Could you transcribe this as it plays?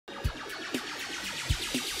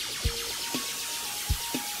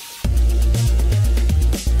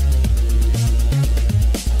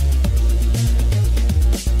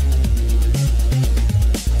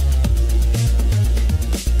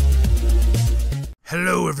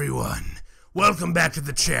Hello everyone, welcome back to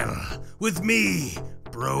the channel with me,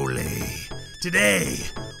 Broly. Today,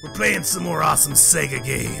 we're playing some more awesome Sega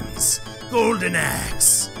games. Golden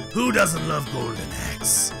Axe. Who doesn't love Golden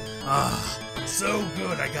Axe? So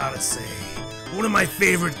good I gotta say. One of my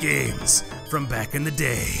favorite games from back in the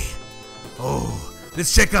day. Oh,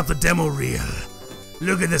 let's check out the demo reel.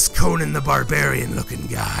 Look at this Conan the Barbarian looking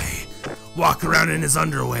guy. Walk around in his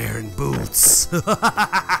underwear and boots.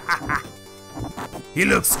 He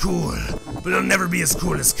looks cool, but he'll never be as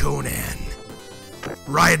cool as Conan.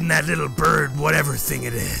 Riding that little bird, whatever thing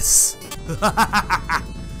it is.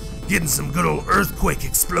 Getting some good old earthquake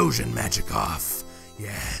explosion magic off.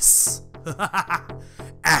 Yes.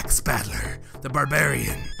 Axe Battler, the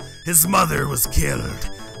Barbarian. His mother was killed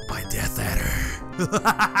by Death Adder.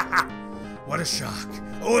 What a shock.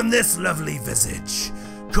 Oh, and this lovely visage.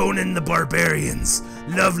 Conan the Barbarian's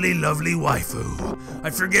lovely, lovely waifu. I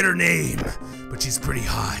forget her name, but she's pretty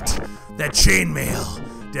hot. That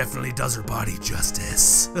chainmail definitely does her body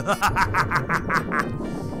justice.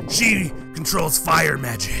 She controls fire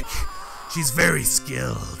magic. She's very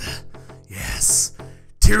skilled. Yes.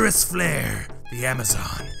 Tiris Flare, the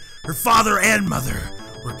Amazon. Her father and mother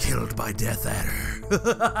were killed by Death Adder.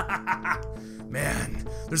 Man,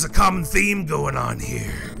 there's a common theme going on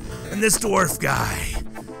here. And this dwarf guy,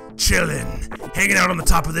 chillin', hanging out on the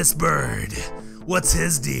top of this bird. What's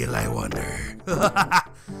his deal, I wonder?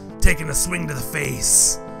 Taking a swing to the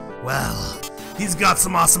face. Well, he's got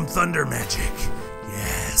some awesome thunder magic.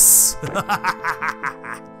 Yes.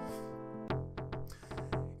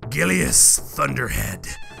 Gilius Thunderhead,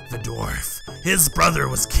 the dwarf. His brother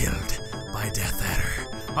was killed by Death Adder.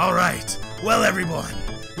 Alright, well everyone,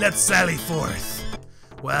 let's sally forth.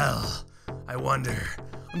 Well, I wonder,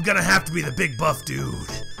 I'm gonna have to be the big buff dude.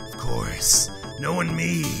 Of course, knowing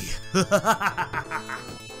me.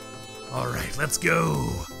 Alright, let's go.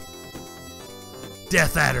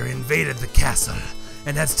 Death Adder invaded the castle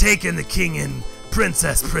and has taken the king and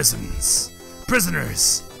princess prisoners.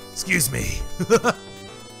 Excuse me.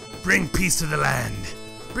 Bring peace to the land.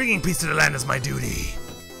 Bringing peace to the land is my duty.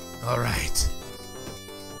 Alright.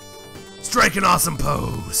 Strike an awesome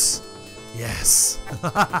pose. Yes.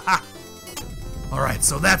 Alright,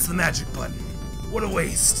 so that's the magic button. What a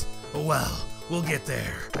waste. Oh well, we'll get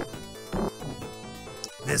there.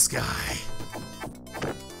 This guy.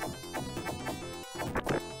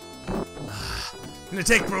 Gonna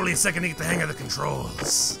take Broly a second to get the hang of the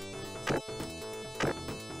controls.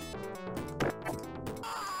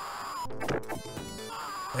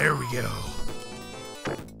 There we go.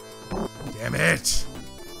 Damn it.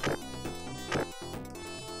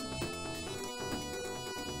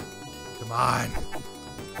 Come on.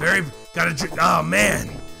 Oh man.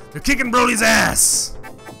 They're kicking Broly's ass.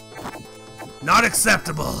 Not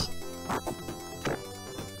acceptable.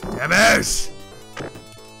 Damn it.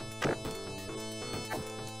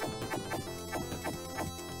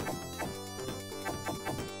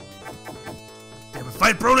 Damn it,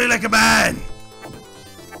 fight Broly like a man.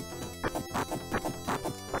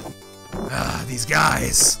 These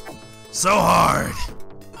guys. So hard.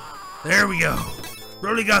 There we go.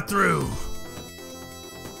 Broly got through.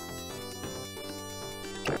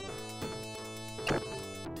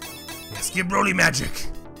 Yes, give Broly magic.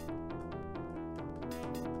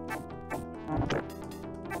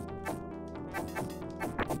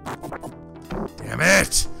 Damn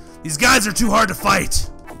it. These guys are too hard to fight.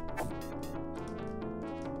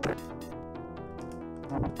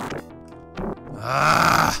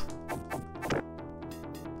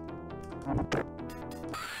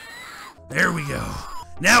 There we go.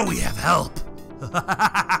 Now we have help.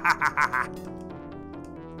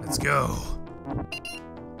 Let's go.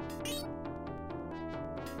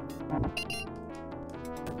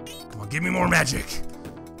 Come on, give me more magic.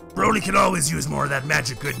 Broly can always use more of that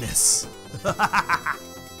magic goodness.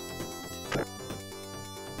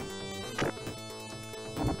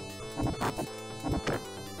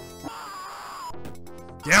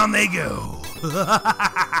 Down they go.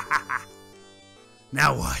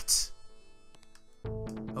 Now what?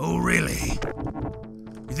 Oh, really?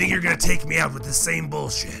 You think you're gonna take me out with the same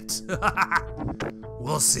bullshit?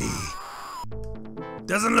 We'll see.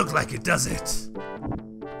 Doesn't look like it, does it?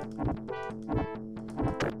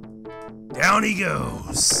 Down he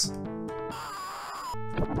goes.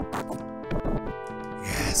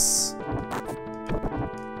 Yes.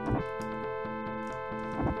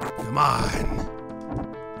 Come on.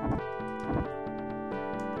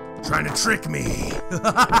 Trying to trick me.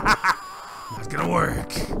 Not gonna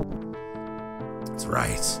work. That's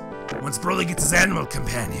right. Once Broly gets his animal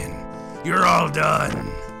companion, you're all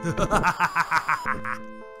done.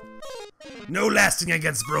 No lasting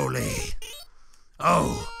against Broly.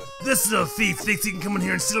 Oh, this little thief thinks he can come in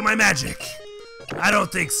here and steal my magic. I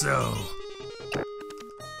don't think so.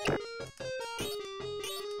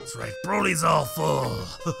 That's right, Broly's all full.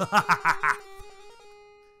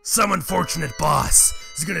 Some unfortunate boss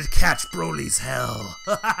is gonna catch Broly's hell.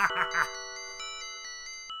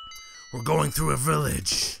 We're going through a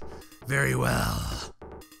village. Very well.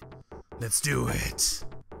 Let's do it.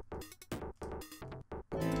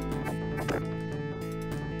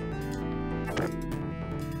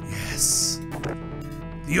 Yes.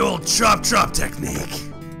 The old chop chop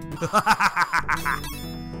technique.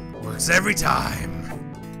 Works every time.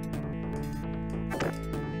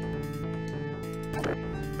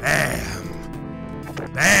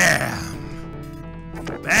 Bam! Bam!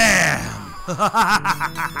 Bam!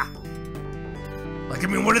 Like, I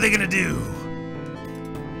mean, what are they gonna do?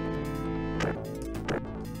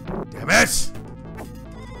 Damn it!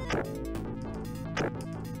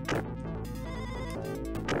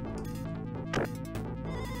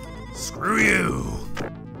 Screw you!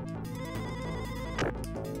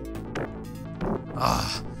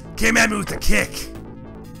 Ah, came at me with the kick.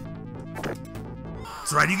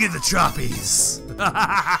 That's right, you get the choppies.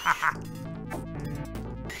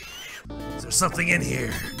 Is there something in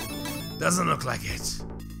here? Doesn't look like it.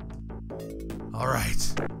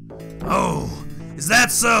 Alright. Oh, is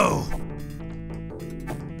that so?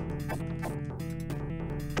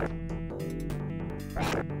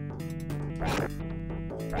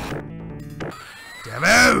 Damn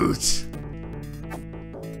out!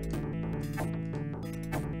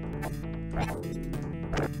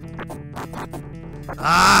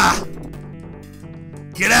 Ah!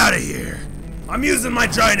 Get out of here! I'm using my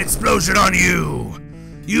giant explosion on you!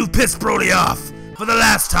 You've pissed Broly off for the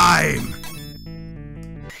last time!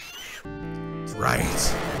 That's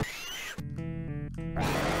right.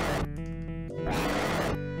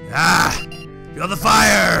 Ah! Feel the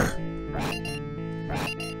fire!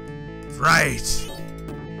 That's right.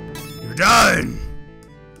 You're done!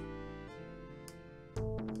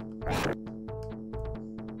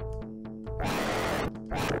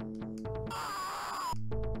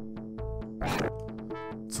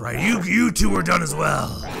 That's right, you two are done as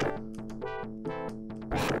well.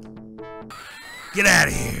 Get out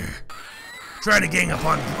of here. Trying to gang up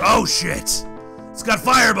on... Oh shit! It's got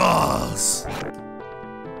fireballs!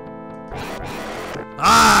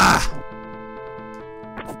 Ah!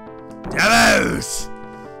 Damn out!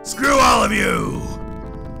 Screw all of you!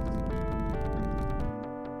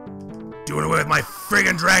 Doing away with my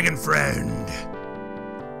friggin' dragon friend.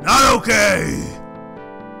 Not okay!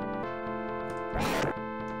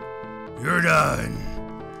 You're done.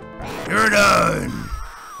 You're done.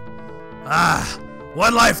 Ah,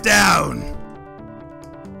 one life down.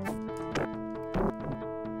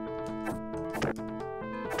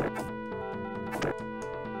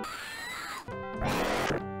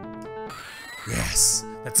 Yes,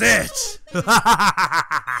 that's it.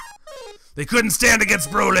 They couldn't stand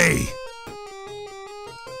against Broly.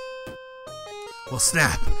 Well,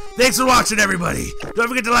 snap. Thanks for watching, everybody. Don't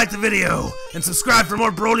forget to like the video and subscribe for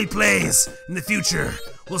more Broly plays in the future.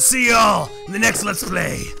 We'll see y'all in the next Let's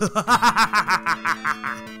Play.